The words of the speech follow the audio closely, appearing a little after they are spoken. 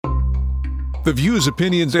The views,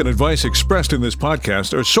 opinions, and advice expressed in this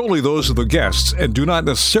podcast are solely those of the guests and do not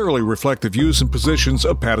necessarily reflect the views and positions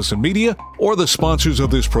of Pattison Media or the sponsors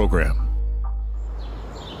of this program.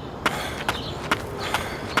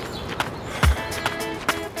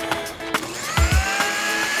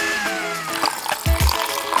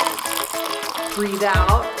 Breathe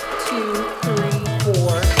out, 2, 3,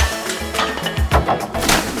 4.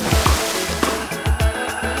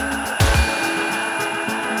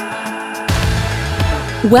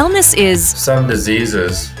 Wellness is some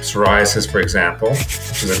diseases, psoriasis for example,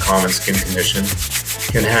 which is a common skin condition,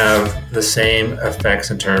 can have the same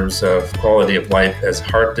effects in terms of quality of life as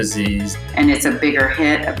heart disease. And it's a bigger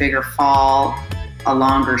hit, a bigger fall, a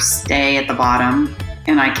longer stay at the bottom.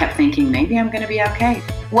 And I kept thinking, maybe I'm going to be okay.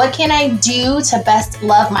 What can I do to best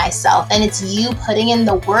love myself? And it's you putting in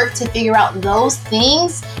the work to figure out those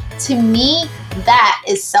things. To me, that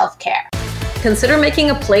is self-care. Consider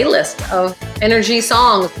making a playlist of energy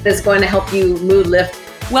songs that's going to help you mood lift.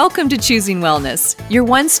 Welcome to Choosing Wellness, your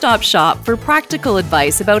one-stop shop for practical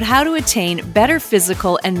advice about how to attain better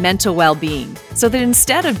physical and mental well-being, so that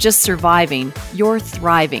instead of just surviving, you're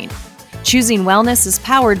thriving. Choosing Wellness is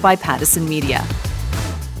powered by Pattison Media.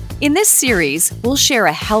 In this series, we'll share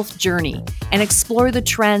a health journey and explore the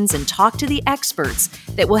trends and talk to the experts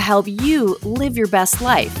that will help you live your best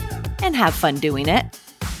life and have fun doing it.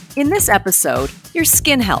 In this episode, your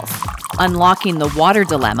skin health, unlocking the water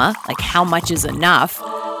dilemma, like how much is enough,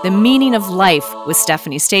 the meaning of life with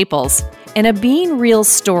Stephanie Staples, and a Being Real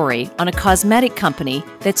story on a cosmetic company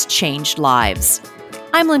that's changed lives.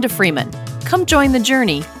 I'm Linda Freeman. Come join the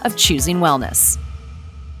journey of choosing wellness.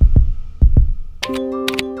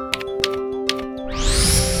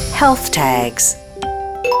 Health tags.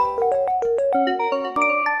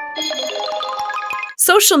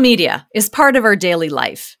 Social media is part of our daily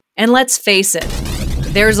life. And let's face it,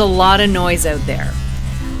 there's a lot of noise out there.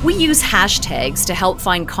 We use hashtags to help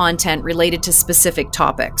find content related to specific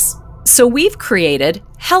topics. So we've created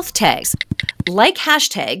health tags. Like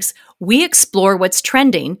hashtags, we explore what's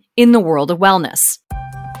trending in the world of wellness.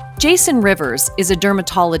 Jason Rivers is a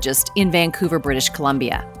dermatologist in Vancouver, British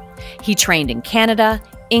Columbia. He trained in Canada,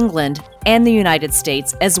 England, and the United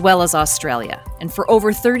States, as well as Australia. And for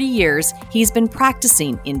over 30 years, he's been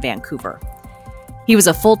practicing in Vancouver. He was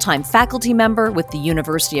a full-time faculty member with the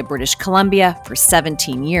University of British Columbia for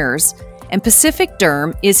 17 years, and Pacific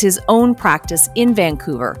Derm is his own practice in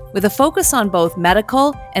Vancouver with a focus on both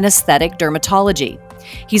medical and aesthetic dermatology.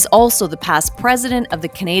 He's also the past president of the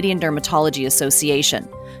Canadian Dermatology Association.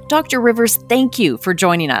 Dr. Rivers, thank you for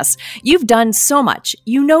joining us. You've done so much.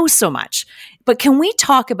 You know so much. But can we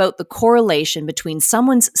talk about the correlation between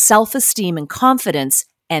someone's self-esteem and confidence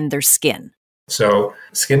and their skin? So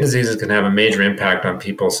skin diseases can have a major impact on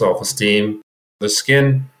people's self-esteem. The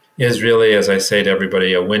skin is really, as I say to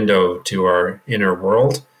everybody, a window to our inner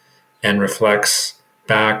world and reflects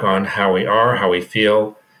back on how we are, how we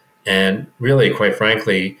feel. And really, quite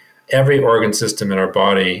frankly, every organ system in our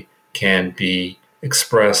body can be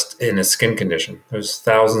expressed in a skin condition. There's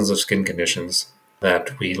thousands of skin conditions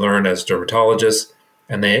that we learn as dermatologists,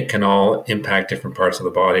 and they can all impact different parts of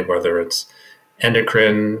the body, whether it's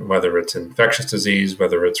endocrine, whether it's infectious disease,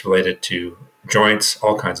 whether it's related to joints,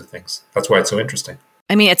 all kinds of things. That's why it's so interesting.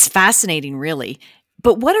 I mean, it's fascinating, really.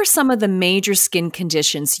 But what are some of the major skin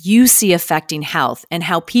conditions you see affecting health and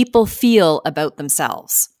how people feel about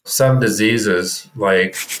themselves? Some diseases,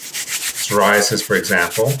 like psoriasis, for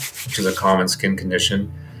example, which is a common skin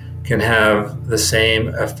condition, can have the same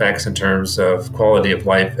effects in terms of quality of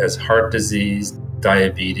life as heart disease,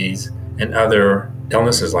 diabetes, and other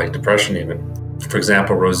illnesses like depression even. For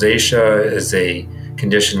example, rosacea is a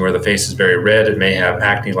condition where the face is very red. It may have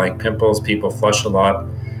acne-like pimples. People flush a lot.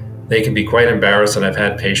 They can be quite embarrassed, and I've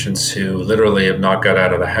had patients who literally have not got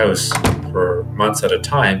out of the house for months at a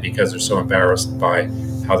time because they're so embarrassed by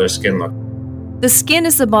how their skin looks. The skin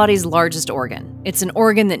is the body's largest organ. It's an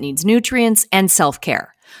organ that needs nutrients and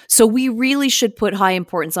self-care. So we really should put high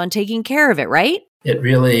importance on taking care of it, right? It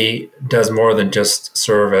really does more than just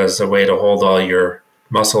serve as a way to hold all your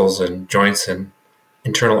muscles and joints and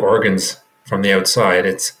internal organs from the outside.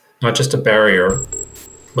 It's not just a barrier,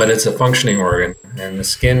 but it's a functioning organ. And the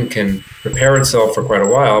skin can repair itself for quite a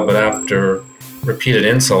while, but after repeated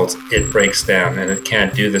insults, it breaks down, and it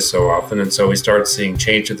can't do this so often. And so we start seeing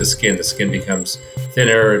change to the skin. The skin becomes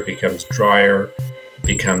thinner, it becomes drier, it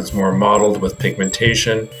becomes more mottled with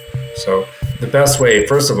pigmentation. So the best way,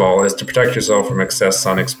 first of all, is to protect yourself from excess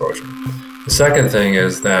sun exposure. The second thing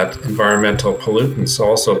is that environmental pollutants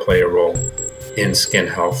also play a role in skin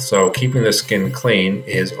health. So keeping the skin clean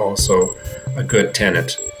is also a good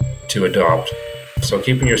tenet to adopt. So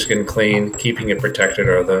keeping your skin clean, keeping it protected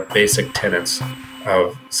are the basic tenets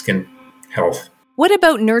of skin health. What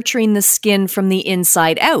about nurturing the skin from the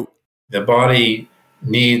inside out? The body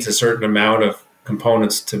needs a certain amount of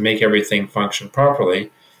components to make everything function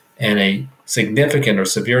properly, and a significant or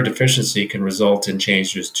severe deficiency can result in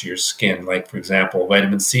changes to your skin. Like, for example,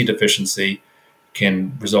 vitamin C deficiency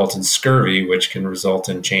can result in scurvy, which can result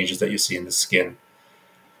in changes that you see in the skin.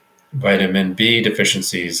 Vitamin B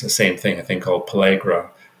deficiencies, the same thing, a thing called pellagra.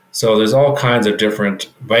 So there's all kinds of different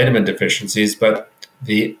vitamin deficiencies, but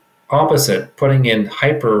the opposite, putting in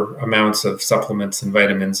hyper amounts of supplements and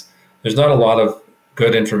vitamins, there's not a lot of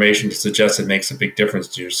good information to suggest it makes a big difference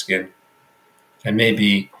to your skin, and may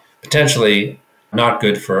be potentially not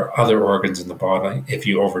good for other organs in the body if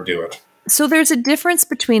you overdo it. So there's a difference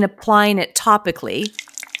between applying it topically,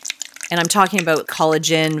 and I'm talking about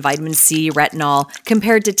collagen, vitamin C, retinol,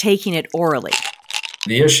 compared to taking it orally.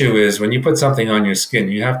 The issue is when you put something on your skin,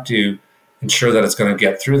 you have to ensure that it's going to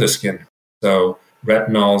get through the skin. So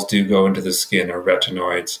retinols do go into the skin, or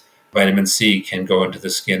retinoids. Vitamin C can go into the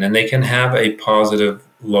skin, and they can have a positive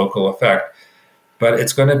local effect. But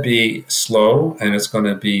it's going to be slow, and it's going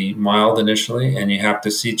to be mild initially, and you have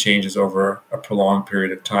to see changes over a prolonged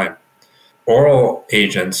period of time. Oral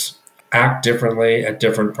agents act differently at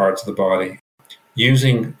different parts of the body.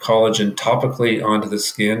 Using collagen topically onto the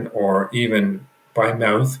skin, or even by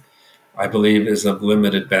mouth, I believe is of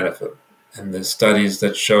limited benefit. And the studies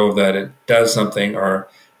that show that it does something are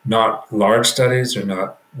not large studies, or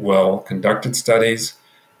not well-conducted studies,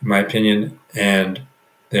 in my opinion, and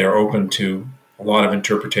they are open to a lot of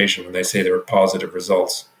interpretation when they say there are positive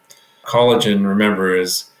results. Collagen, remember,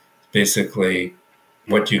 is basically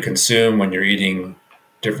what you consume when you're eating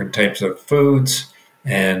different types of foods,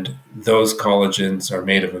 and those collagens are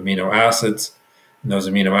made of amino acids, and those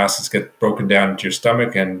amino acids get broken down into your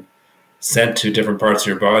stomach and sent to different parts of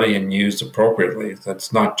your body and used appropriately.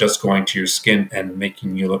 That's not just going to your skin and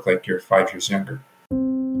making you look like you're 5 years younger.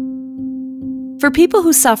 For people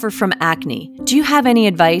who suffer from acne, do you have any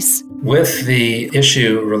advice? With the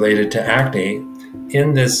issue related to acne,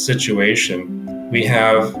 in this situation, we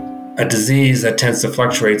have a disease that tends to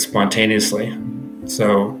fluctuate spontaneously.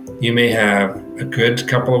 So you may have a good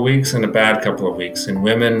couple of weeks and a bad couple of weeks. In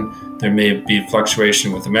women, there may be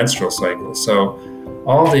fluctuation with the menstrual cycle. So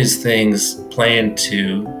all these things play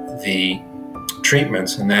into the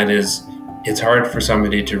treatments, and that is, it's hard for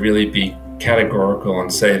somebody to really be categorical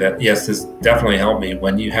and say that, yes, this definitely helped me,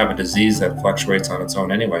 when you have a disease that fluctuates on its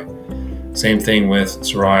own anyway. Same thing with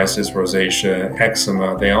psoriasis, rosacea,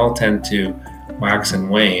 eczema. They all tend to wax and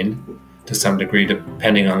wane to some degree,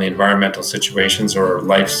 depending on the environmental situations or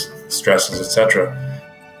life stresses, etc.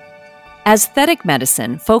 Aesthetic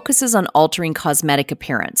medicine focuses on altering cosmetic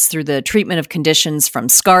appearance through the treatment of conditions from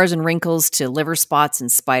scars and wrinkles to liver spots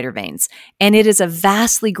and spider veins. And it is a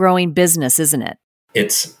vastly growing business, isn't it?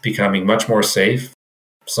 It's becoming much more safe,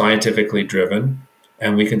 scientifically driven,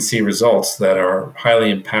 and we can see results that are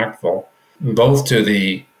highly impactful, both to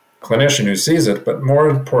the clinician who sees it, but more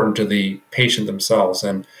important to the patient themselves.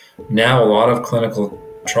 And now a lot of clinical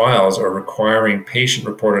trials are requiring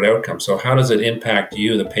patient-reported outcomes. So how does it impact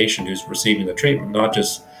you, the patient who's receiving the treatment? Not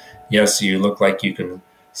just, yes, you look like you can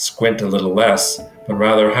squint a little less, but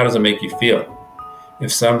rather, how does it make you feel?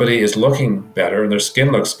 If somebody is looking better and their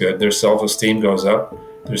skin looks good, their self-esteem goes up,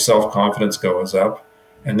 their self-confidence goes up,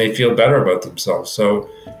 and they feel better about themselves. So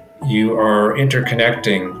you are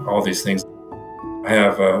interconnecting all these things. I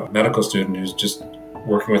have a medical student who's just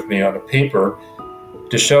working with me on a paper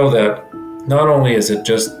to show that not only is it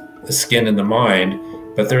just the skin and the mind,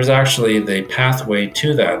 but there's actually the pathway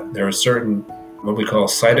to that. There are certain, what we call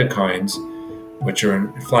cytokines, which are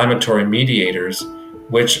inflammatory mediators,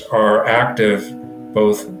 which are active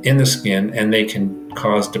both in the skin, and they can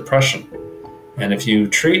cause depression. And if you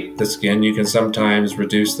treat the skin, you can sometimes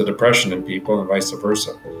reduce the depression in people, and vice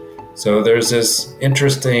versa. So there's this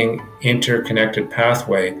interesting interconnected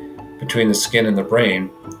pathway between the skin and the brain,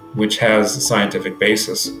 which has a scientific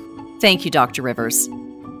basis. Thank you, Dr. Rivers.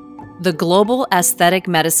 The global aesthetic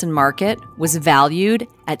medicine market was valued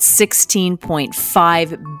at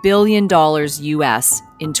 $16.5 billion US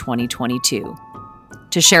in 2022.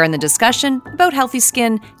 To share in the discussion about healthy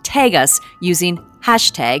skin, tag us using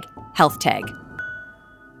 #HealthTag.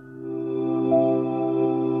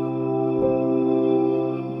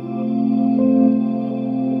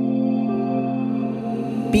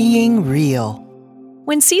 Being real.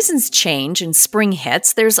 When seasons change and spring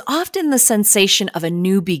hits, there's often the sensation of a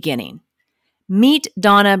new beginning. Meet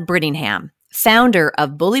Donna Brittingham, founder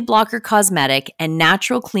of Bully Blocker Cosmetic and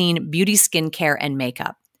Natural Clean Beauty Skincare and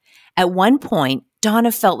Makeup. At one point,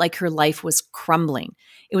 Donna felt like her life was crumbling.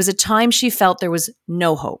 It was a time she felt there was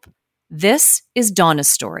no hope. This is Donna's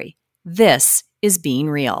story. This is Being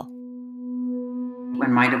Real.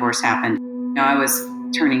 When my divorce happened, I was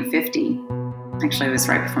turning 50. Actually, it was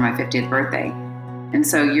right before my 50th birthday. And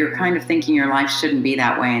so you're kind of thinking your life shouldn't be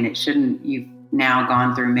that way, and it shouldn't. You've now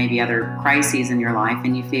gone through maybe other crises in your life,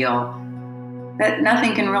 and you feel that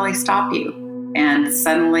nothing can really stop you. And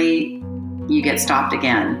suddenly you get stopped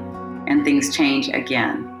again, and things change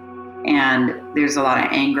again. And there's a lot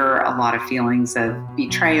of anger, a lot of feelings of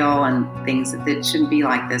betrayal, and things that it shouldn't be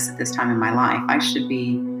like this at this time in my life. I should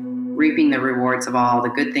be reaping the rewards of all the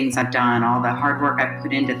good things I've done, all the hard work I've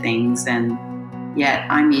put into things, and yet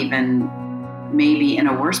I'm even maybe in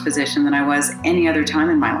a worse position than I was any other time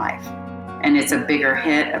in my life. And it's a bigger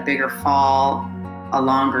hit, a bigger fall, a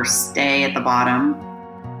longer stay at the bottom.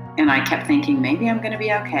 And I kept thinking, maybe I'm going to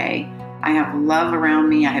be okay. I have love around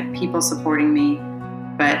me. I have people supporting me.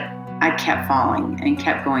 But I kept falling and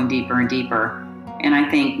kept going deeper and deeper. And I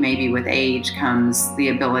think maybe with age comes the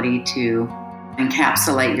ability to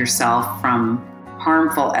encapsulate yourself from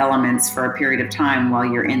harmful elements for a period of time while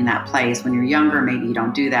you're in that place. When you're younger, maybe you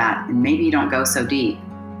don't do that, and maybe you don't go so deep.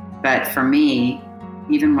 But for me,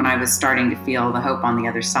 even when I was starting to feel the hope on the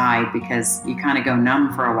other side, because you kind of go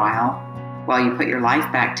numb for a while you put your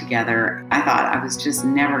life back together, I thought I was just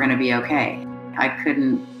never going to be okay. I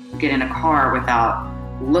couldn't get in a car without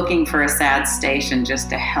looking for a sad station just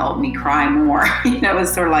to help me cry more. It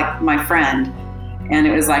was sort of like my friend. And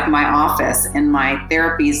it was like my office and my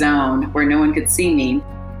therapy zone where no one could see me.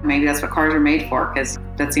 Maybe that's what cars are made for, because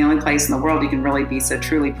that's the only place in the world you can really be so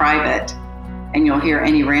truly private. And you'll hear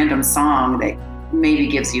any random song that maybe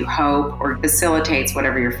gives you hope or facilitates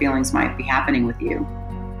whatever your feelings might be happening with you.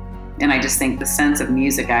 And I just think the sense of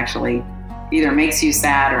music actually either makes you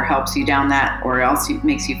sad or helps you down that, or else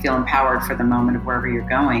makes you feel empowered for the moment of wherever you're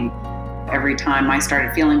going. Every time I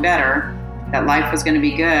started feeling better, that life was going to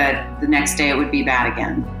be good, the next day it would be bad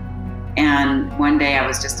again. And one day I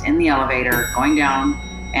was just in the elevator going down,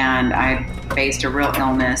 and I faced a real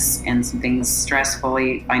illness and some things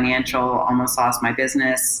stressfully, financial, almost lost my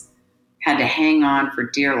business, had to hang on for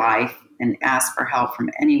dear life and ask for help from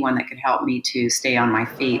anyone that could help me to stay on my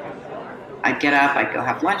feet. I'd get up, I'd go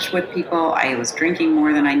have lunch with people. I was drinking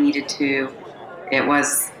more than I needed to. It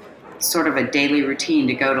was sort of a daily routine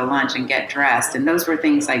to go to lunch and get dressed. And those were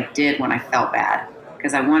things I did when I felt bad,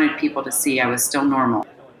 because I wanted people to see I was still normal.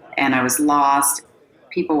 And I was lost.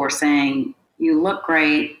 People were saying, you look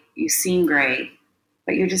great, you seem great,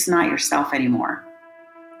 but you're just not yourself anymore.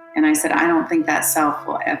 And I said, I don't think that self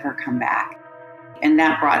will ever come back. And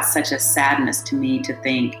that brought such a sadness to me to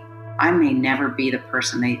think, I may never be the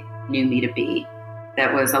person they knew me to be.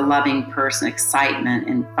 That was a loving person, excitement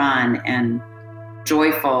and fun and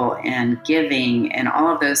joyful and giving, and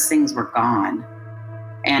all of those things were gone.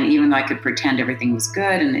 And even though I could pretend everything was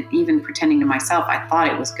good, and even pretending to myself, I thought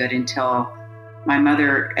it was good, until my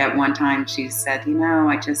mother at one time, she said,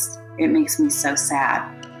 it makes me so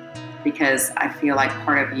sad, because I feel like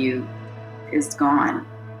part of you is gone.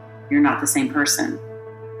 You're not the same person.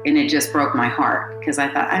 And it just broke my heart, because I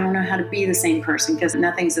thought, I don't know how to be the same person, because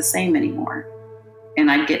nothing's the same anymore.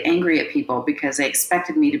 And I'd get angry at people because they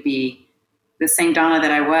expected me to be the same Donna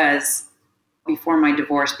that I was before my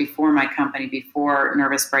divorce, before my company, before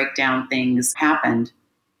nervous breakdown things happened.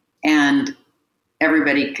 And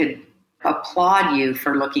everybody could applaud you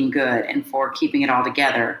for looking good and for keeping it all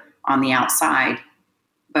together on the outside.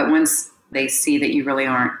 But once they see that you really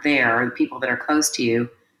aren't there, or the people that are close to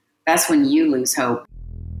you, that's when you lose hope.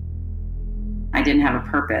 I didn't have a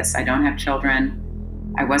purpose. I don't have children.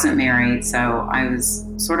 I wasn't married, so I was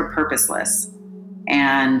sort of purposeless.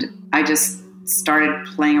 And I just started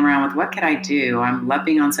playing around with, what could I do? I love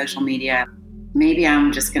being on social media. Maybe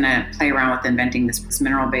I'm just going to play around with inventing this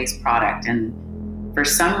mineral-based product. And for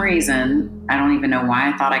some reason, I don't even know why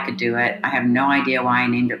I thought I could do it. I have no idea why I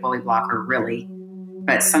named it Bully Blocker, really.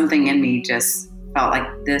 But something in me just felt like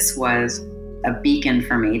this was a beacon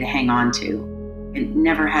for me to hang on to. It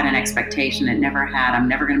never had an expectation. I'm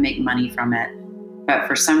never going to make money from it. But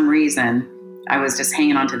for some reason, I was just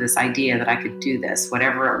hanging on to this idea that I could do this,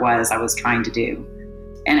 whatever it was I was trying to do.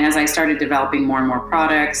 And as I started developing more and more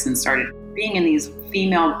products and started being in these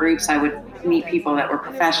female groups, I would meet people that were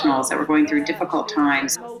professionals that were going through difficult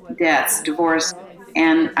times, deaths, divorce.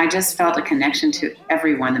 And I just felt a connection to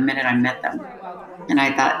everyone the minute I met them. And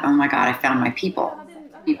I thought, oh my God, I found my people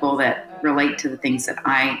that relate to the things that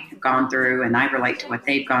I have gone through, and I relate to what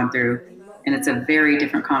they've gone through. And it's a very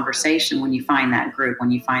different conversation when you find that group,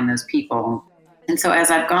 when you find those people. And so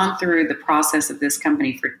as I've gone through the process of this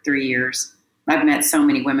company for 3 years, I've met so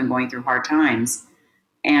many women going through hard times.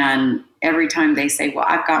 And every time they say, well,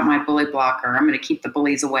 I've got my bully blocker, I'm going to keep the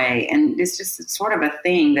bullies away. And it's sort of a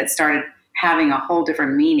thing that started having a whole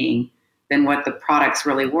different meaning than what the products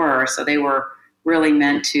really were. So they were really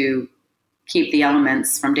meant to keep the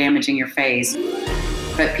elements from damaging your face.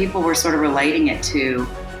 But people were sort of relating it to,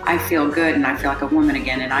 I feel good and I feel like a woman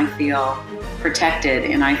again, and I feel protected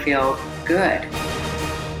and I feel good.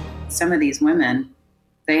 Some of these women,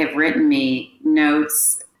 they have written me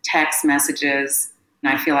notes, text messages,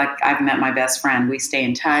 and I feel like I've met my best friend. We stay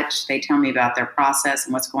in touch. They tell me about their process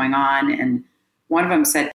and what's going on. And one of them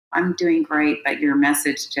said, I'm doing great, but your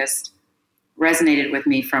message just resonated with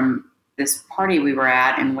me from this party we were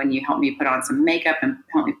at. And when you helped me put on some makeup and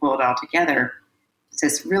helped me pull it all together, so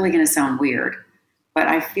it's really going to sound weird, but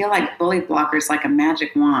I feel like Bully Blocker is like a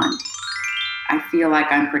magic wand. I feel like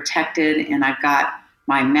I'm protected and I've got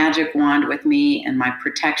my magic wand with me and my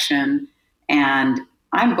protection, and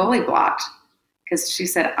I'm bully blocked. Because she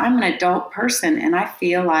said, I'm an adult person and I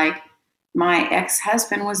feel like my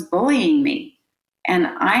ex-husband was bullying me, and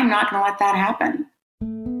I'm not going to let that happen.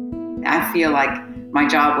 I feel like my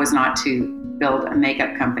job was not to build a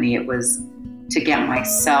makeup company. It was to get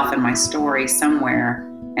myself and my story somewhere.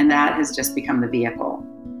 And that has just become the vehicle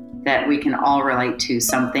that we can all relate to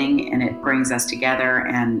something, and it brings us together,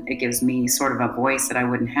 and it gives me sort of a voice that I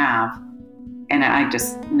wouldn't have. And I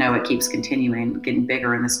just know it keeps continuing, getting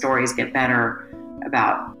bigger, and the stories get better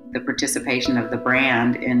about the participation of the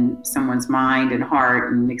brand in someone's mind and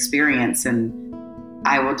heart and experience. And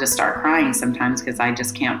I will just start crying sometimes because I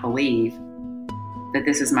just can't believe that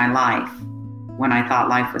this is my life when I thought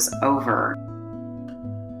life was over.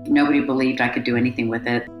 Nobody believed I could do anything with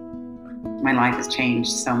it. My life has changed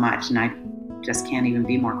so much, and I just can't even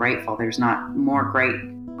be more grateful. There's not more great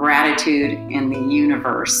gratitude in the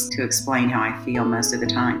universe to explain how I feel most of the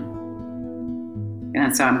time.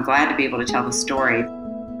 And so I'm glad to be able to tell the story.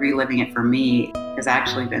 Reliving it for me has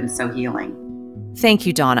actually been so healing. Thank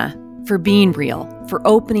you, Donna, for being real, for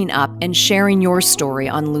opening up and sharing your story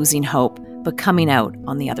on losing hope, but coming out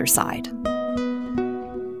on the other side.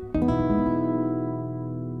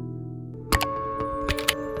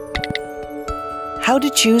 How to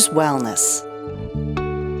choose wellness.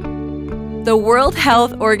 The World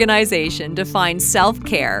Health Organization defines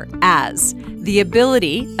self-care as the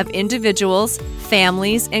ability of individuals,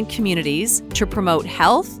 families, and communities to promote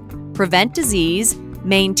health, prevent disease,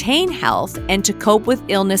 maintain health, and to cope with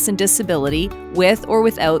illness and disability with or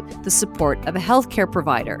without the support of a healthcare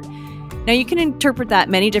provider. Now, you can interpret that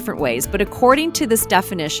many different ways, but according to this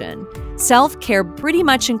definition, self-care pretty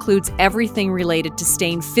much includes everything related to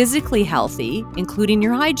staying physically healthy, including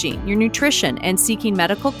your hygiene, your nutrition, and seeking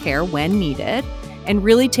medical care when needed, and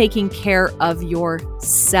really taking care of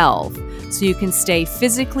yourself so you can stay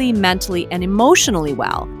physically, mentally, and emotionally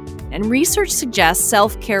well. And research suggests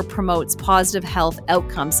self-care promotes positive health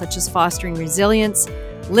outcomes such as fostering resilience,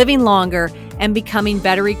 living longer, and becoming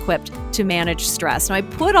better equipped to manage stress. Now, I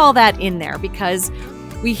put all that in there because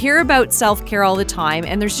we hear about self-care all the time,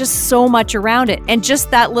 and there's just so much around it. And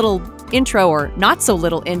just that little intro, or not so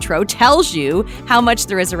little intro, tells you how much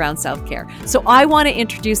there is around self-care. So I want to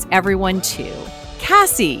introduce everyone to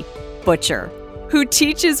Cassie Butcher, who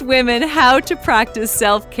teaches women how to practice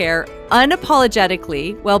self-care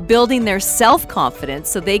unapologetically while building their self-confidence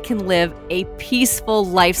so they can live a peaceful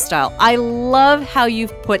lifestyle. I love how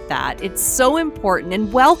you've put that. It's so important,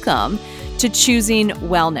 and welcome to Choosing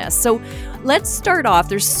Wellness. So let's start off.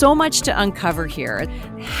 There's so much to uncover here.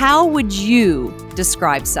 How would you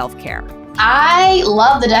describe self-care? I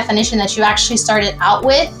love the definition that you actually started out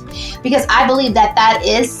with, because I believe that that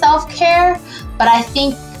is self-care, but I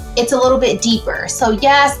think it's a little bit deeper. So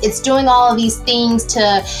yes, it's doing all of these things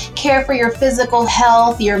to care for your physical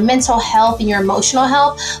health, your mental health, and your emotional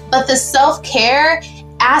health. But the self-care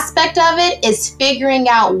aspect of it is figuring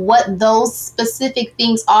out what those specific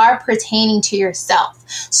things are pertaining to yourself.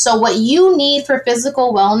 So what you need for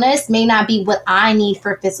physical wellness may not be what I need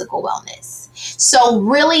for physical wellness. So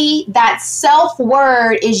really, that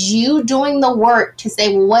self-word is you doing the work to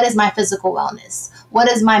say, well, what is my physical wellness? What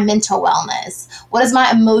is my mental wellness? What is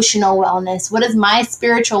my emotional wellness? What is my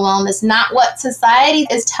spiritual wellness? Not what society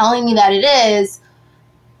is telling me that it is.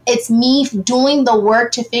 It's me doing the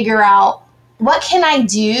work to figure out, what can I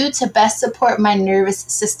do to best support my nervous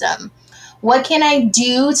system? What can I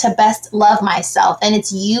do to best love myself? And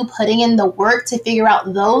it's you putting in the work to figure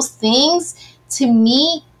out those things. To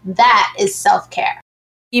me, that is self-care.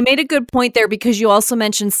 You made a good point there, because you also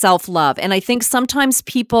mentioned self-love. And I think sometimes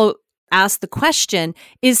people ask the question,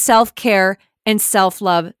 is self-care and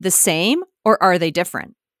self-love the same, or are they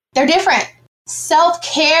different? They're different.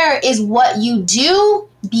 Self-care is what you do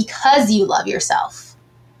because you love yourself.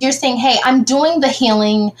 You're saying, hey, I'm doing the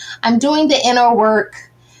healing, I'm doing the inner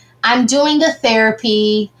work, I'm doing the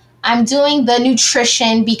therapy, I'm doing the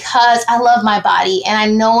nutrition because I love my body. And I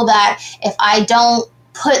know that if I don't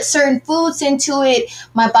put certain foods into it,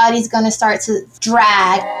 my body's going to start to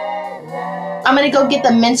drag. I'm going to go get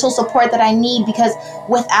the mental support that I need because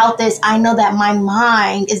without this, I know that my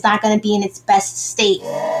mind is not going to be in its best state.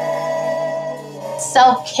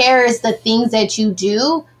 Self-care is the things that you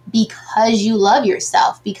do because you love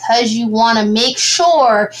yourself, because you want to make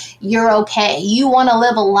sure you're okay. You want to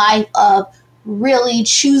live a life of really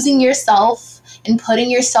choosing yourself and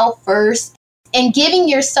putting yourself first and giving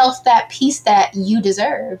yourself that peace that you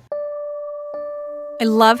deserve. I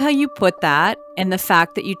love how you put that and the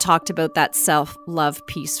fact that you talked about that self-love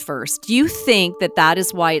piece first. Do you think that that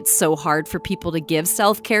is why it's so hard for people to give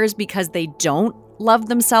self-care is because they don't love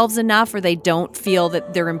themselves enough or they don't feel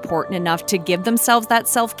that they're important enough to give themselves that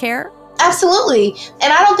self-care? Absolutely.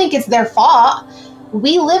 And I don't think it's their fault.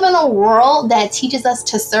 We live in a world that teaches us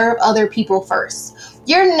to serve other people first.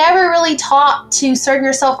 You're never really taught to serve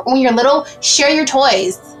yourself when you're little. Share your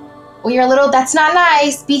toys. When you're little, that's not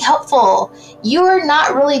nice. Be helpful. You're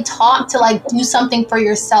not really taught to do something for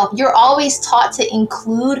yourself. You're always taught to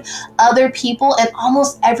include other people in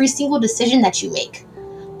almost every single decision that you make.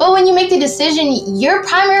 But when you make the decision, you're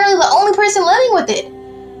primarily the only person living with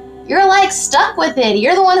it. You're stuck with it.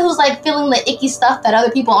 You're the one who's feeling the icky stuff that other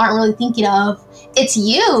people aren't really thinking of. It's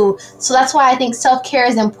you. So that's why I think self-care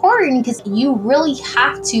is important, because you really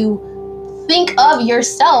have to think of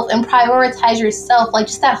yourself and prioritize yourself.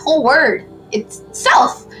 Just that whole word. It's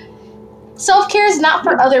self. Self-care is not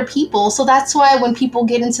for other people. So that's why when people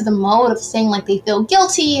get into the mode of saying they feel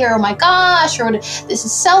guilty or oh my gosh, or this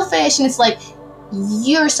is selfish, and it's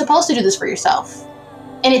you're supposed to do this for yourself.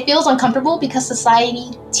 And it feels uncomfortable because society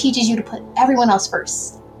teaches you to put everyone else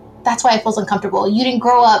first. That's why it feels uncomfortable. You didn't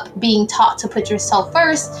grow up being taught to put yourself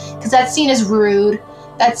first because that's seen as rude,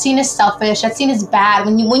 that's seen as selfish, that's seen as bad.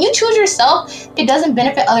 When you choose yourself, it doesn't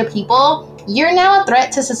benefit other people. You're now a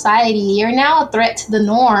threat to society. You're now a threat to the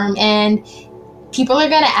norm. And people are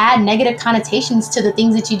going to add negative connotations to the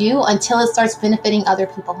things that you do until it starts benefiting other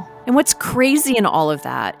people. And what's crazy in all of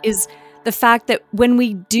that is the fact that when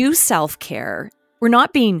we do self-care, we're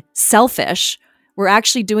not being selfish. We're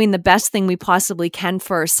actually doing the best thing we possibly can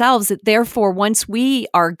for ourselves. That therefore, once we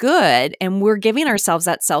are good and we're giving ourselves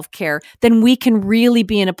that self-care, then we can really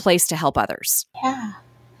be in a place to help others. Yeah.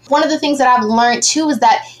 One of the things that I've learned too is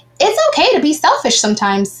that it's okay to be selfish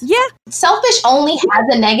sometimes. Yeah. Selfish only has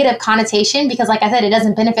a negative connotation because, like I said, it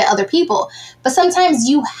doesn't benefit other people. But sometimes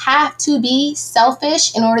you have to be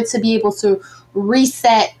selfish in order to be able to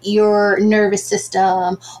reset your nervous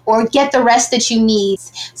system or get the rest that you need.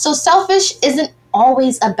 So selfish isn't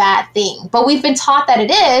always a bad thing, but we've been taught that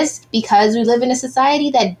it is because we live in a society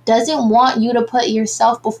that doesn't want you to put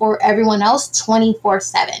yourself before everyone else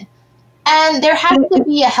 24/7. And there has to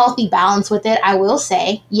be a healthy balance with it, I will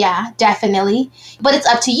say. Yeah, definitely. But it's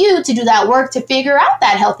up to you to do that work to figure out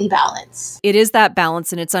that healthy balance. It is that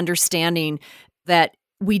balance, and it's understanding that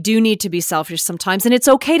we do need to be selfish sometimes, and it's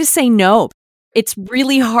okay to say no. It's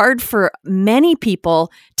really hard for many people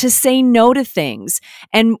to say no to things.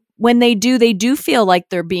 And when they do feel like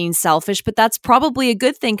they're being selfish, but that's probably a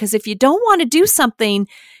good thing, because if you don't want to do something,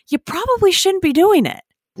 you probably shouldn't be doing it.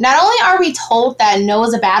 Not only are we told that no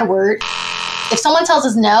is a bad word, if someone tells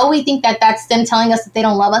us no, we think that that's them telling us that they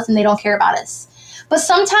don't love us and they don't care about us. But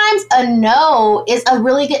sometimes a no is a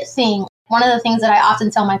really good thing. One of the things that I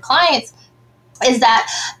often tell my clients is that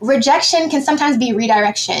rejection can sometimes be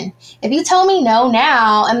redirection. If you tell me no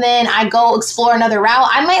now and then I go explore another route,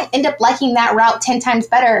 I might end up liking that route 10 times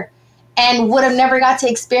better and would have never got to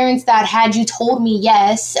experience that had you told me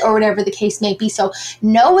yes, or whatever the case may be. So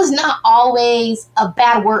no is not always a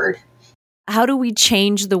bad word. How do we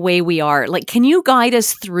change the way we are? Can you guide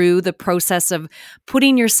us through the process of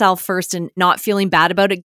putting yourself first and not feeling bad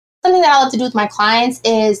about it? Something that I like to do with my clients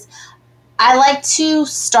is I like to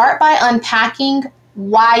start by unpacking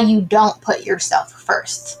why you don't put yourself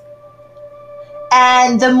first.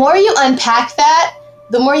 And the more you unpack that,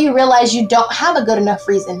 the more you realize you don't have a good enough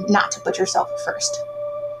reason not to put yourself first.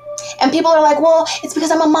 And people are like, well, it's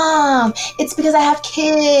because I'm a mom. It's because I have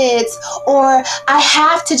kids. Or I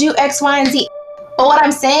have to do X, Y, and Z. But what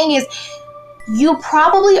I'm saying is you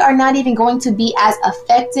probably are not even going to be as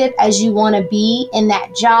effective as you want to be in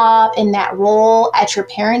that job, in that role, at your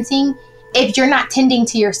parenting, if you're not tending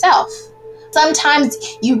to yourself. Sometimes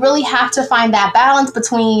you really have to find that balance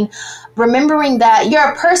between remembering that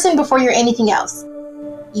you're a person before you're anything else.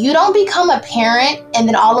 You don't become a parent and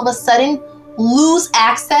then all of a sudden lose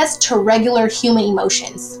access to regular human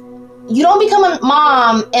emotions. You don't become a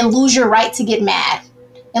mom and lose your right to get mad,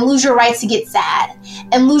 and lose your right to get sad,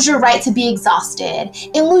 and lose your right to be exhausted,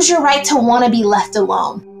 and lose your right to want to be left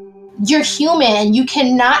alone. You're human. You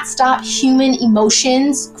cannot stop human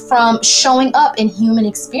emotions from showing up in human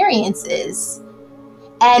experiences.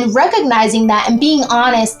 And recognizing that and being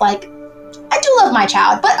honest, like, I do love my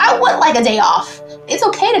child, but I would like a day off. It's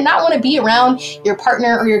okay to not want to be around your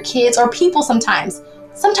partner or your kids or people sometimes.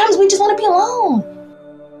 Sometimes we just want to be alone.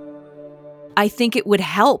 I think it would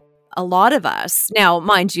help a lot of us. Now,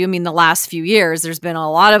 mind you, I mean, the last few years, there's been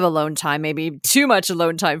a lot of alone time, maybe too much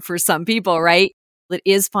alone time for some people, right? It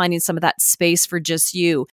is finding some of that space for just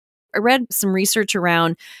you. I read some research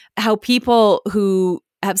around how people who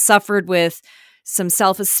have suffered with some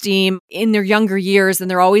self-esteem in their younger years, and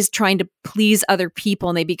they're always trying to please other people,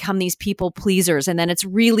 and they become these people pleasers. And then it's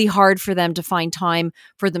really hard for them to find time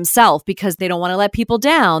for themselves because they don't want to let people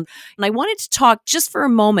down. And I wanted to talk just for a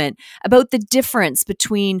moment about the difference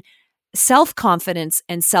between self-confidence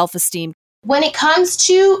and self-esteem. When it comes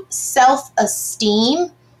to self-esteem,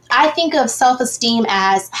 I think of self-esteem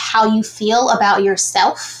as how you feel about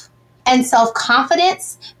yourself, and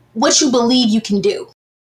self-confidence, what you believe you can do.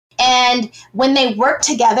 And when they work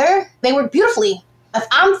together, they work beautifully. If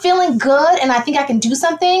I'm feeling good and I think I can do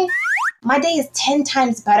something, my day is 10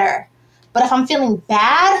 times better. But if I'm feeling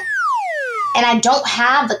bad and I don't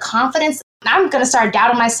have the confidence, I'm going to start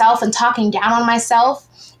doubting myself and talking down on myself.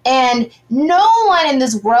 And no one in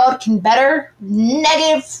this world can better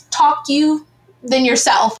negative talk you than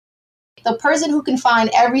yourself. The person who can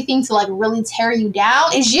find everything to like really tear you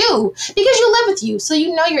down is you, because you live with you. So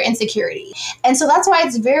you know your insecurity. And so that's why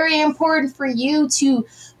it's very important for you to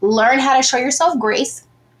learn how to show yourself grace.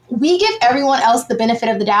 We give everyone else the benefit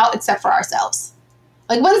of the doubt except for ourselves.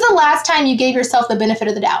 Like, when's the last time you gave yourself the benefit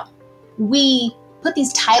of the doubt? We put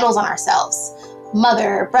these titles on ourselves: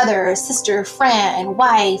 mother, brother, sister, friend,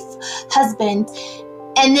 wife, husband.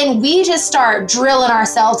 And then we just start drilling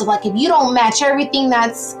ourselves of like, if you don't match everything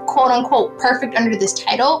that's quote unquote perfect under this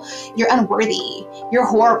title, you're unworthy, you're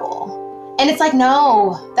horrible. And it's like,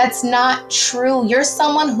 no, that's not true. You're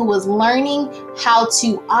someone who was learning how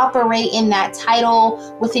to operate in that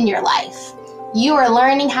title within your life. You are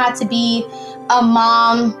learning how to be a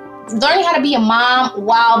mom,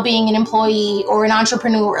 while being an employee or an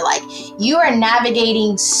entrepreneur. Like, you are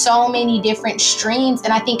navigating so many different streams.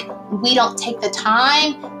 And I think we don't take the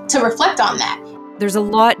time to reflect on that. There's a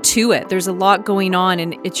lot to it. There's a lot going on,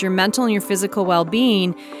 and it's your mental and your physical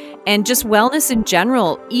well-being and just wellness in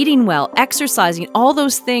general, eating well, exercising. All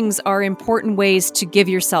those things are important ways to give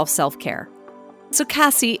yourself self-care. So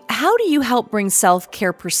Cassie, how do you help bring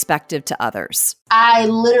self-care perspective to others? I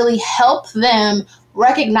literally help them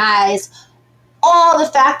recognize all the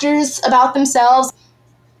factors about themselves.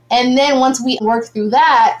 And then once we work through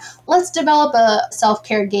that, let's develop a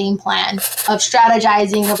self-care game plan of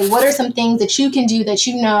strategizing of what are some things that you can do that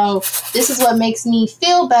you know, this is what makes me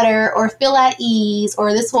feel better or feel at ease,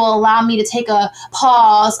 or this will allow me to take a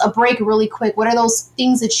pause, a break really quick. What are those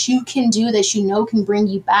things that you can do that you know can bring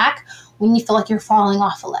you back when you feel like you're falling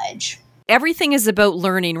off a ledge? Everything is about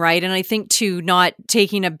learning, right? And I think too, not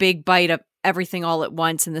taking a big bite of everything all at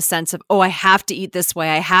once in the sense of, oh, I have to eat this way,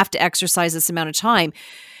 I have to exercise this amount of time,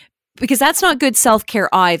 because that's not good self-care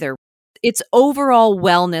either. It's overall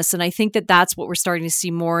wellness. And I think that that's what we're starting to see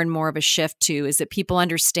more and more of a shift to, is that people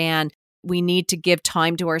understand we need to give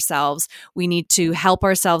time to ourselves. We need to help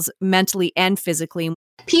ourselves mentally and physically.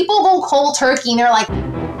 People go cold turkey and they're like,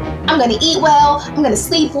 I'm going to eat well, I'm going to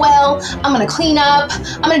sleep well, I'm going to clean up,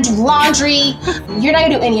 I'm going to do laundry. You're not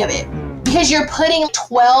going to do any of it because you're putting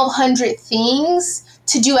 1,200 things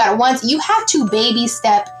to do at once. You have to baby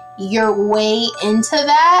step your way into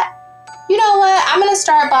that. You know what? I'm going to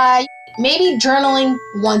start by maybe journaling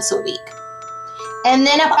once a week. And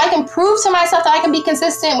then if I can prove to myself that I can be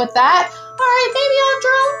consistent with that, all right, maybe I'll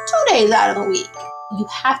journal 2 days out of the week. You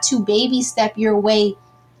have to baby step your way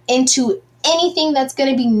into anything that's going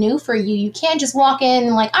to be new for you. You can't just walk in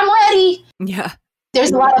and like, I'm ready. Yeah.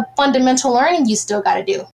 There's a lot of fundamental learning you still got to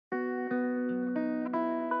do.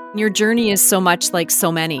 Your journey is so much like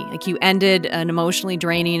so many. Like, you ended an emotionally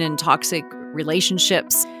draining and toxic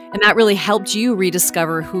relationships, and that really helped you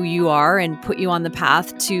rediscover who you are and put you on the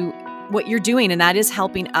path to what you're doing, and that is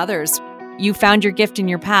helping others. You found your gift in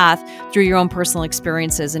your path through your own personal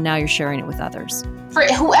experiences, and now you're sharing it with others. For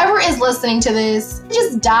whoever is listening to this,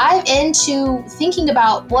 just dive into thinking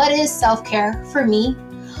about what is self-care for me,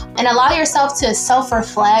 and allow yourself to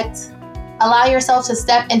self-reflect. Allow yourself to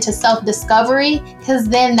step into self-discovery, because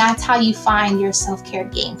then that's how you find your self-care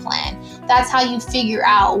game plan. that's how you figure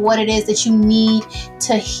out what it is that you need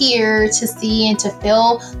to hear, to see, and to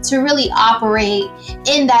feel to really operate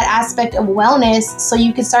in that aspect of wellness so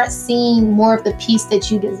you can start seeing more of the peace that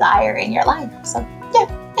you desire in your life. So,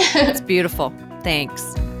 yeah. That's beautiful.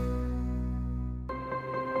 Thanks.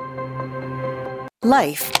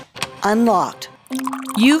 Life Unlocked.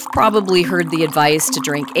 You've probably heard the advice to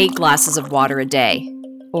drink 8 glasses of water a day,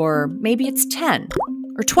 or maybe it's 10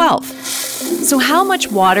 or 12. So how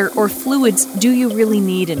much water or fluids do you really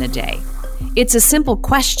need in a day? It's a simple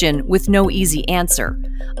question with no easy answer.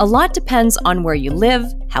 A lot depends on where you live,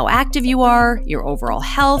 how active you are, your overall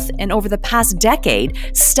health, and over the past decade,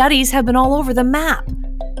 studies have been all over the map.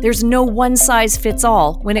 There's no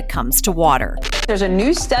one-size-fits-all when it comes to water. There's a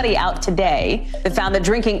new study out today that found that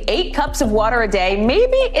drinking 8 cups of water a day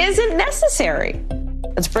maybe isn't necessary.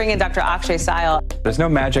 Let's bring in Dr. Akshay Syal. There's no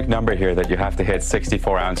magic number here that you have to hit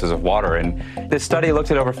 64 ounces of water. And this study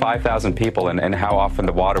looked at over 5,000 people and how often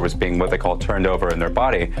the water was being what they call turned over in their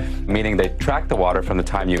body, meaning they tracked the water from the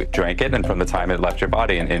time you drank it and from the time it left your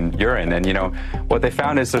body in urine. And, what they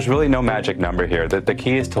found is there's really no magic number here. The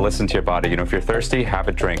key is to listen to your body. If you're thirsty, have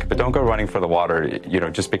a drink, but don't go running for the water,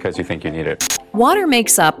 just because you think you need it. Water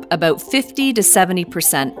makes up about 50 to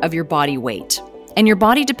 70% of your body weight, and your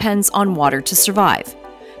body depends on water to survive.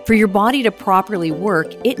 For your body to properly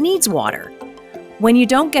work, it needs water. When you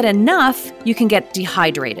don't get enough, you can get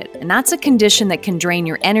dehydrated, and that's a condition that can drain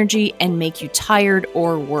your energy and make you tired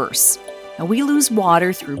or worse. Now, we lose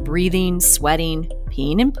water through breathing, sweating,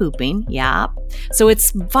 peeing and pooping, So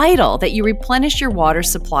it's vital that you replenish your water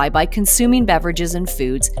supply by consuming beverages and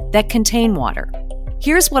foods that contain water.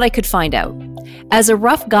 Here's what I could find out. As a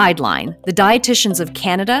rough guideline, the Dietitians of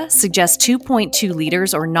Canada suggest 2.2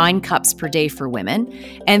 liters or 9 cups per day for women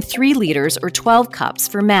and 3 liters or 12 cups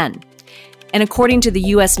for men. And according to the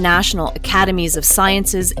U.S. National Academies of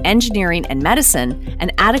Sciences, Engineering, and Medicine,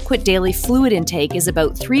 an adequate daily fluid intake is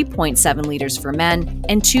about 3.7 liters for men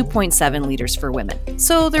and 2.7 liters for women.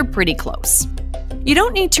 So they're pretty close. You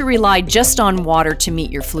don't need to rely just on water to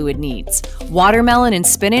meet your fluid needs. Watermelon and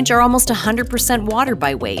spinach are almost 100% water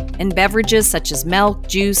by weight, and beverages such as milk,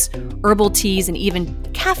 juice, herbal teas, and even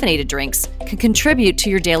caffeinated drinks can contribute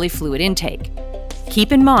to your daily fluid intake.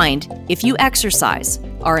 Keep in mind, if you exercise,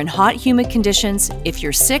 are in hot, humid conditions, if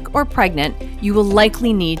you're sick or pregnant, you will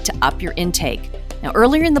likely need to up your intake. Now,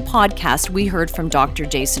 earlier in the podcast, we heard from Dr.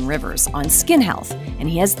 Jason Rivers on skin health, and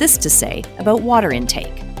he has this to say about water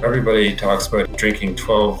intake. Everybody talks about drinking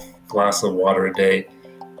 12 glasses of water a day.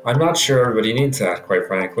 I'm not sure everybody needs that, quite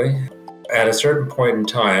frankly. At a certain point in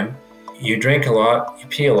time, you drink a lot, you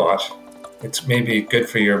pee a lot. It's maybe good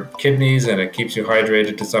for your kidneys and it keeps you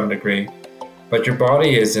hydrated to some degree, but your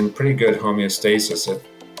body is in pretty good homeostasis. It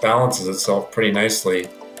balances itself pretty nicely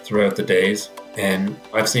throughout the days. And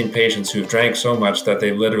I've seen patients who've drank so much that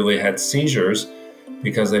they've literally had seizures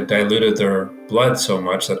because they've diluted their blood so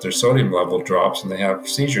much that their sodium level drops and they have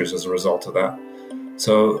seizures as a result of that.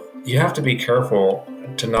 So you have to be careful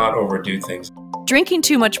to not overdo things. Drinking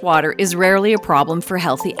too much water is rarely a problem for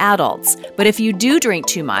healthy adults, but if you do drink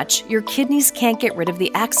too much, your kidneys can't get rid of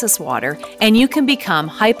the excess water and you can become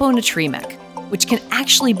hyponatremic, which can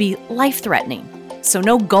actually be life-threatening. So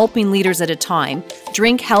no gulping liters at a time,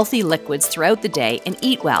 drink healthy liquids throughout the day and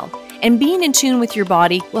eat well. And being in tune with your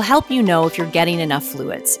body will help you know if you're getting enough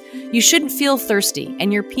fluids. You shouldn't feel thirsty,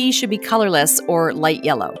 and your pee should be colorless or light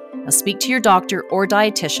yellow. Now speak to your doctor or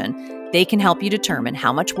dietitian. They can help you determine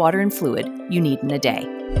how much water and fluid you need in a day.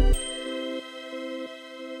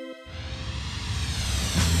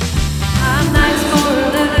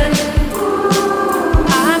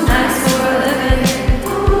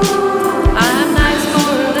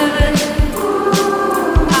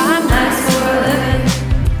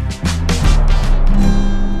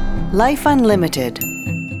 Life Unlimited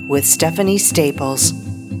with Stephanie Staples.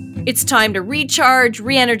 It's time to recharge,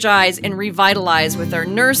 re-energize, and revitalize with our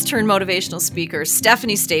nurse-turned-motivational speaker,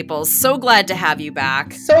 Stephanie Staples. So glad to have you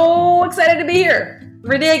back. So excited to be here.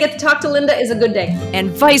 Every day I get to talk to Linda is a good day. And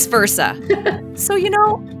vice versa. So,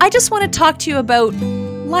 I just want to talk to you about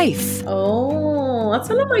life. Oh, that's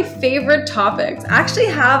one of my favorite topics. I actually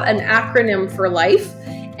have an acronym for life.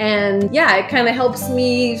 And it kind of helps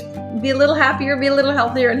me be a little happier, be a little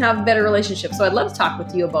healthier, and have better relationships. So I'd love to talk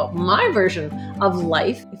with you about my version of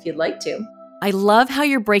life, if you'd like to. I love how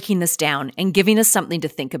you're breaking this down and giving us something to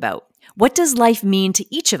think about. What does life mean to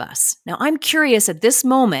each of us? Now, I'm curious at this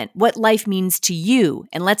moment what life means to you,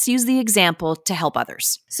 and let's use the example to help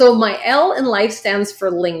others. So my L in life stands for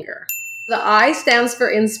linger. The I stands for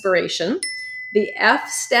inspiration. The F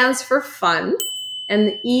stands for fun. And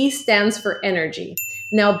the E stands for energy.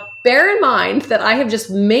 Now, bear in mind that I have just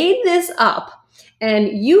made this up, and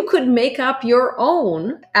you could make up your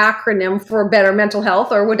own acronym for better mental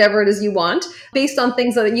health or whatever it is you want based on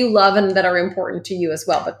things that you love and that are important to you as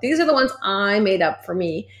well. But these are the ones I made up for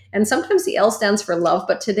me. And sometimes the L stands for love,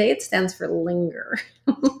 but today it stands for linger.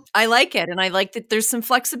 I like it. And I like that there's some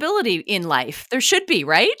flexibility in life. There should be,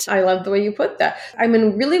 right? I love the way you put that. I'm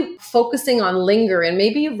really focusing on linger. And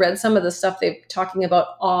maybe you've read some of the stuff they're talking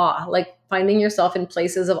about awe, like finding yourself in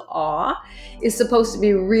places of awe is supposed to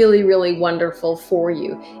be really, really wonderful for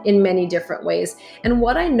you in many different ways. And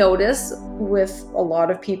what I notice with a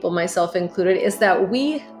lot of people, myself included, is that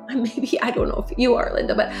maybe, I don't know if you are,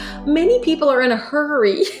 Linda, but many people are in a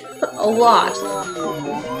hurry a lot.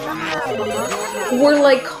 We're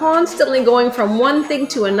like constantly going from one thing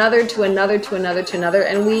to another, to another, to another, to another.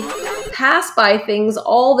 And we pass by things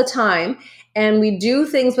all the time and we do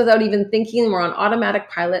things without even thinking. We're on automatic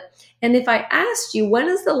pilot. And if I asked you, when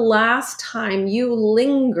is the last time you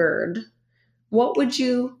lingered, what would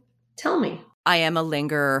you tell me? I am a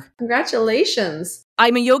lingerer. Congratulations.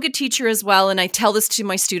 I'm a yoga teacher as well, and I tell this to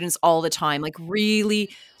my students all the time, like really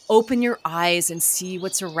open your eyes and see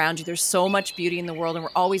what's around you. There's so much beauty in the world, and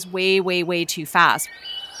we're always way, way, way too fast.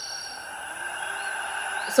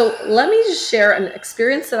 So let me just share an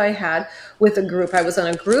experience that I had with a group. I was on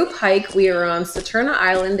a group hike. We were on Saturna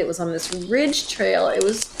Island. It was on this ridge trail. It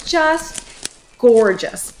was just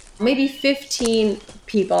gorgeous. Maybe 15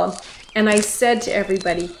 people. And I said to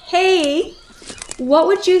everybody, hey, what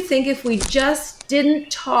would you think if we just didn't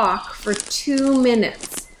talk for 2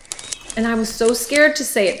 minutes? And I was so scared to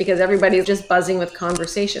say it because everybody was just buzzing with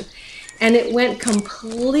conversation. And it went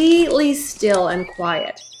completely still and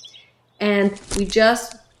quiet. And we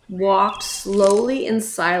just walked slowly in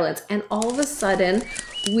silence. And all of a sudden,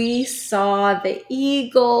 we saw the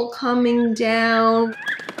eagle coming down.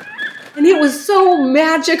 And it was so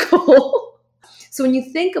magical. So when you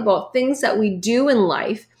think about things that we do in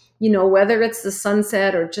life, whether it's the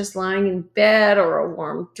sunset or just lying in bed or a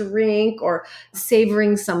warm drink or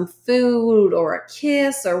savoring some food or a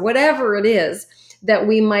kiss or whatever it is that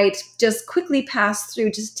we might just quickly pass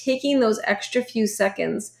through, just taking those extra few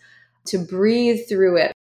seconds to breathe through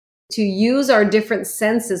it, to use our different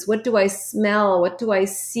senses. What do I smell? What do I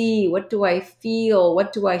see? What do I feel?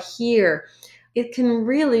 What do I hear? It can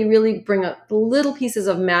really, really bring up little pieces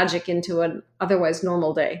of magic into an otherwise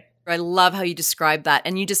normal day. I love how you described that.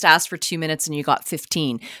 And you just asked for 2 minutes and you got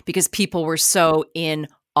 15 because people were so in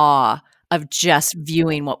awe of just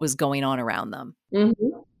viewing what was going on around them.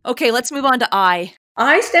 Mm-hmm. Okay, let's move on to I.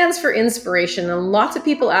 I stands for inspiration. And lots of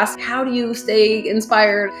people ask, how do you stay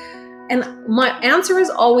inspired? And my answer is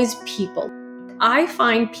always people. I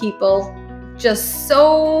find people just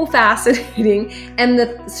so fascinating and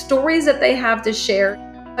the stories that they have to share.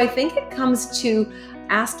 I think it comes to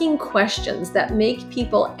asking questions that make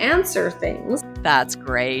people answer things. That's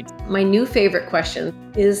great. My new favorite question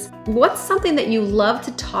is, what's something that you love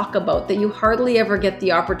to talk about that you hardly ever get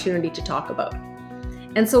the opportunity to talk about?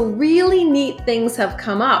 And so really neat things have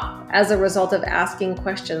come up as a result of asking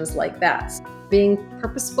questions like that. Being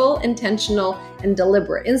purposeful, intentional, and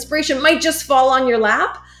deliberate. Inspiration might just fall on your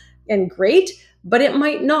lap, and great, but it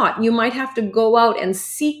might not. You might have to go out and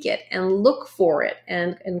seek it and look for it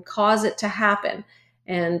and cause it to happen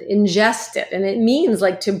and ingest it. And it means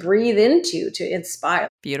like to breathe into, to inspire.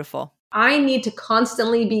 Beautiful. I need to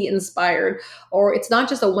constantly be inspired, or it's not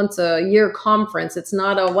just a once a year conference. It's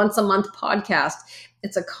not a once a month podcast.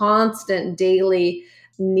 It's a constant daily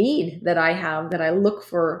need that I have that I look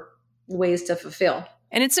for ways to fulfill.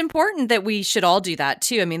 And it's important that we should all do that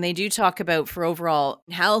too. I mean, they do talk about for overall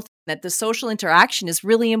health that the social interaction is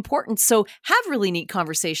really important. So have really neat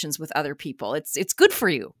conversations with other people. It's good for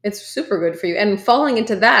you. It's super good for you. And falling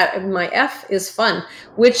into that, my F is fun,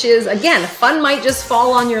 which is, again, fun might just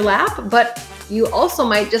fall on your lap, but you also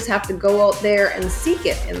might just have to go out there and seek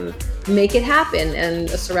it and make it happen and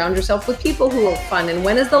surround yourself with people who are fun. And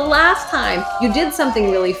when is the last time you did something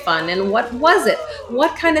really fun? And what was it?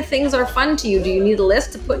 What kind of things are fun to you? Do you need a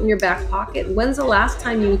list to put in your back pocket? When's the last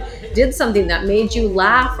time you did something that made you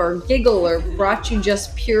laugh or giggle or brought you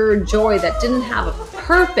just pure joy that didn't have a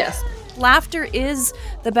purpose? Laughter is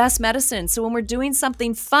the best medicine. So when we're doing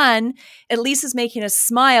something fun, at least it's making us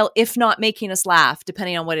smile, if not making us laugh,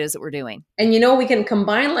 depending on what it is that we're doing. And we can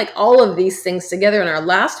combine like all of these things together. And our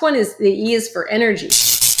last one is the E is for energy.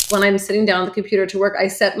 When I'm sitting down at the computer to work, I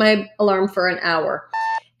set my alarm for an hour.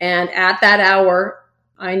 And at that hour,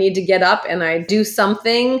 I need to get up and I do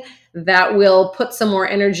something that will put some more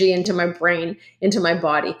energy into my brain, into my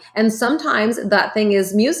body. And sometimes that thing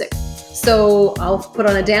is music. So I'll put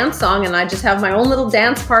on a dance song and I just have my own little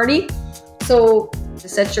dance party. So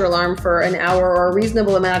Set your alarm for an hour or a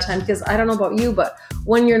reasonable amount of time, because I don't know about you, but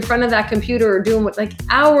when you're in front of that computer or doing what, like,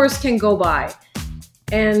 hours can go by.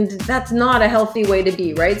 And that's not a healthy way to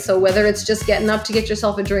be, right? So whether it's just getting up to get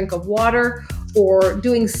yourself a drink of water or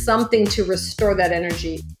doing something to restore that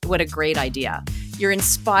energy. What a great idea. You're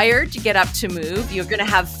inspired to get up to move. You're going to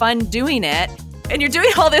have fun doing it. And you're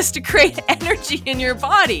doing all this to create energy in your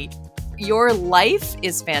body. Your life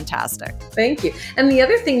is fantastic. Thank you. And the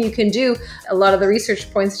other thing you can do, a lot of the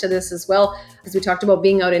research points to this as well, because we talked about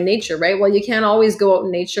being out in nature, right? Well, you can't always go out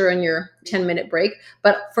in nature on your 10-minute break.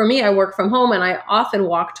 But for me, I work from home and I often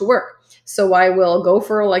walk to work. So I will go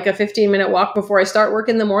for like a 15-minute walk before I start work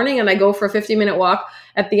in the morning, and I go for a 15-minute walk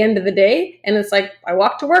at the end of the day. And it's like, I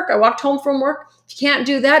walked to work, I walked home from work. If you can't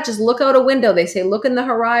do that, just look out a window. They say, look in the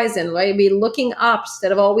horizon, right? Be looking up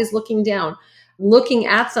instead of always looking down. Looking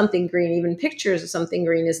at something green, even pictures of something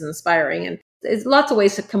green, is inspiring. And there's lots of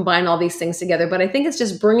ways to combine all these things together, but I think it's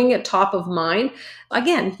just bringing it top of mind.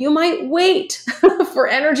 Again, you might wait for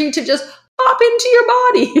energy to just pop into your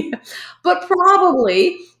body, but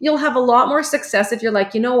probably you'll have a lot more success if you're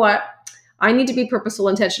like, you know what? I need to be purposeful,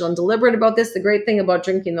 intentional, and deliberate about this. The great thing about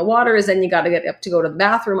drinking the water is then you got to get up to go to the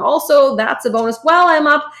bathroom. Also, that's a bonus. While I'm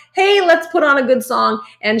up, hey, let's put on a good song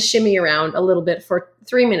and shimmy around a little bit for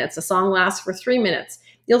 3 minutes. A song lasts for 3 minutes.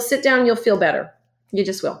 You'll sit down, you'll feel better. You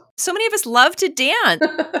just will. So many of us love to dance.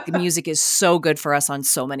 The music is so good for us on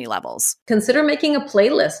so many levels. Consider making a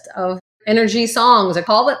playlist of energy songs, or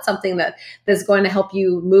call it something that's going to help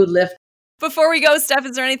you mood lift. Before we go, Steph,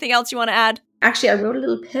 is there anything else you want to add? Actually, I wrote a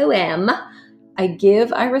little poem. I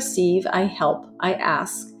give, I receive, I help, I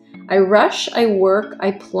ask. I rush, I work,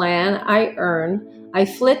 I plan, I earn. I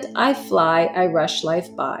flit, I fly, I rush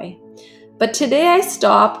life by. But today I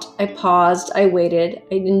stopped, I paused, I waited,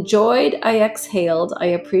 I enjoyed, I exhaled, I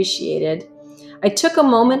appreciated. I took a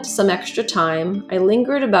moment, some extra time, I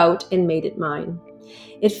lingered about and made it mine.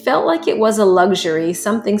 It felt like it was a luxury,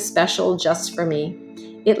 something special just for me.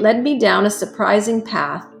 It led me down a surprising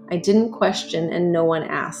path. I didn't question and no one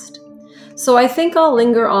asked. So I think I'll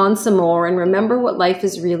linger on some more and remember what life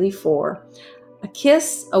is really for. A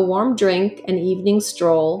kiss, a warm drink, an evening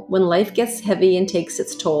stroll, when life gets heavy and takes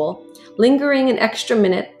its toll. Lingering an extra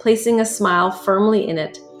minute, placing a smile firmly in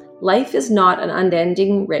it. Life is not an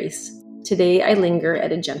unending race. Today I linger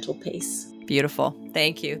at a gentle pace. Beautiful.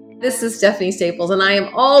 Thank you. This is Stephanie Staples, and I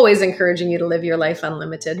am always encouraging you to live your life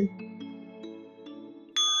unlimited.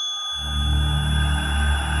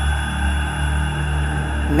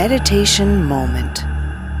 Meditation moment.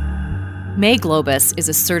 May Globus is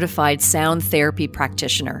a certified sound therapy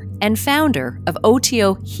practitioner and founder of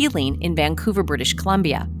OTO Healing in Vancouver, British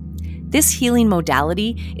Columbia. This healing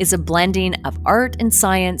modality is a blending of art and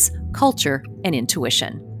science, culture, and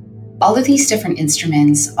intuition. All of these different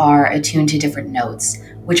instruments are attuned to different notes,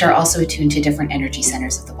 which are also attuned to different energy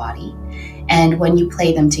centers of the body. And when you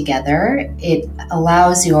play them together, it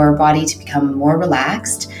allows your body to become more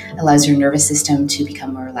relaxed, allows your nervous system to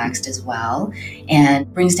become more relaxed as well,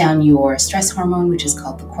 and brings down your stress hormone, which is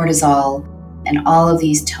called the cortisol. And all of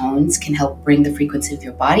these tones can help bring the frequency of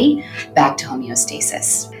your body back to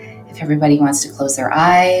homeostasis. If everybody wants to close their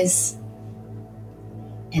eyes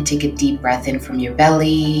and take a deep breath in from your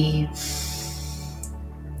belly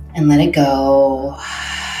and let it go.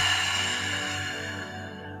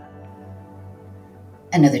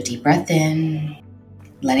 Another deep breath in,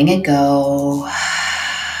 letting it go.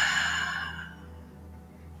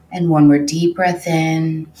 And one more deep breath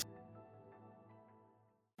in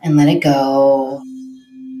and let it go.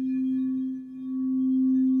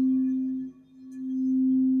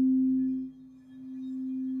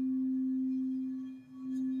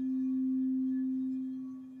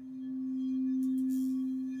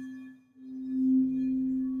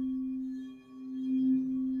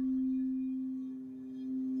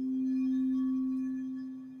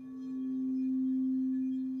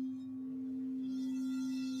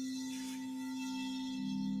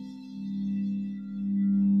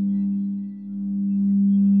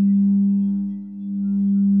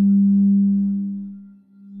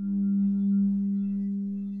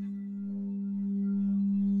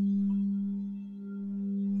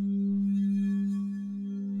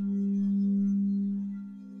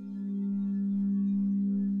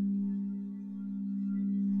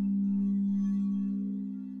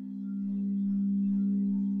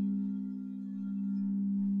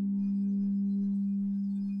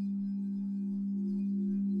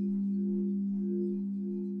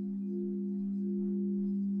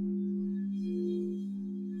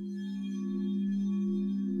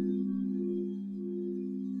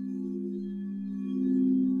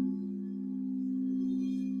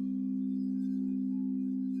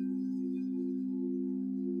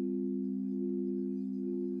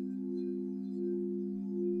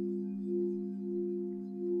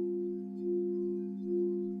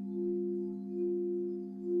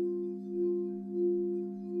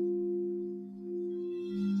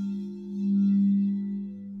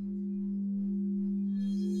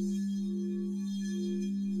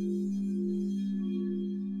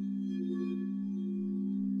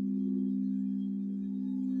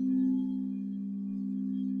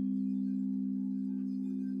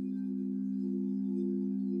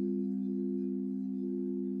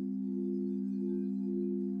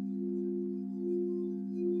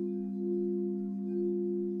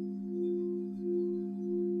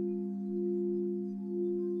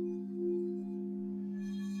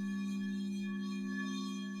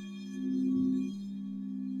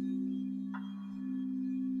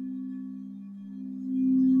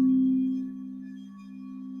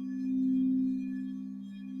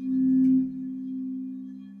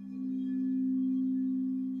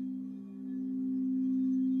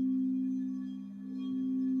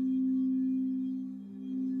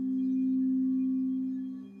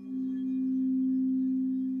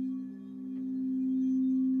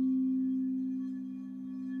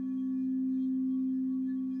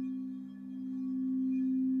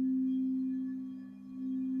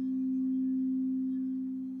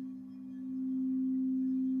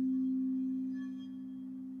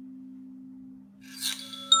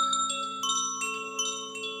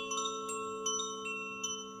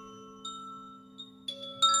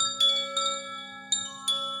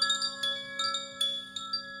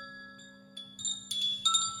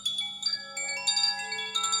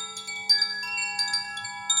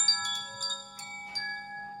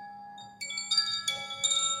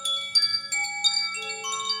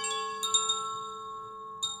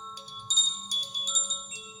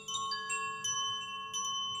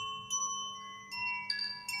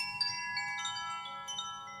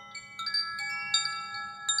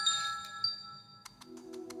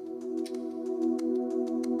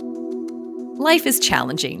 Life is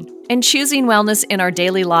challenging, and choosing wellness in our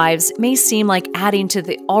daily lives may seem like adding to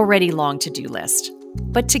the already long to-do list.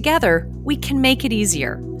 But together, we can make it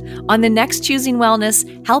easier. On the next Choosing Wellness,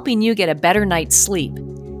 helping you get a better night's sleep,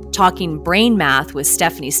 talking brain math with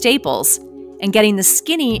Stephanie Staples, and getting the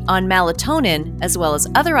skinny on melatonin, as well as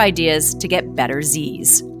other ideas to get better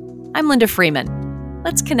Z's. I'm Linda Freeman.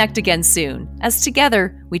 Let's connect again soon, as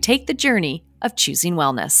together we take the journey of choosing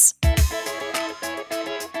wellness.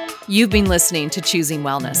 You've been listening to Choosing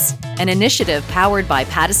Wellness, an initiative powered by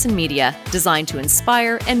Pattison Media designed to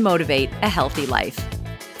inspire and motivate a healthy life.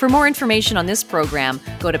 For more information on this program,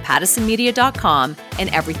 go to pattisonmedia.com and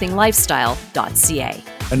everythinglifestyle.ca.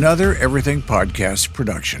 Another Everything Podcast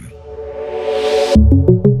production.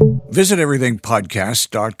 Visit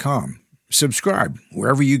everythingpodcast.com. Subscribe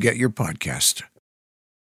wherever you get your podcast.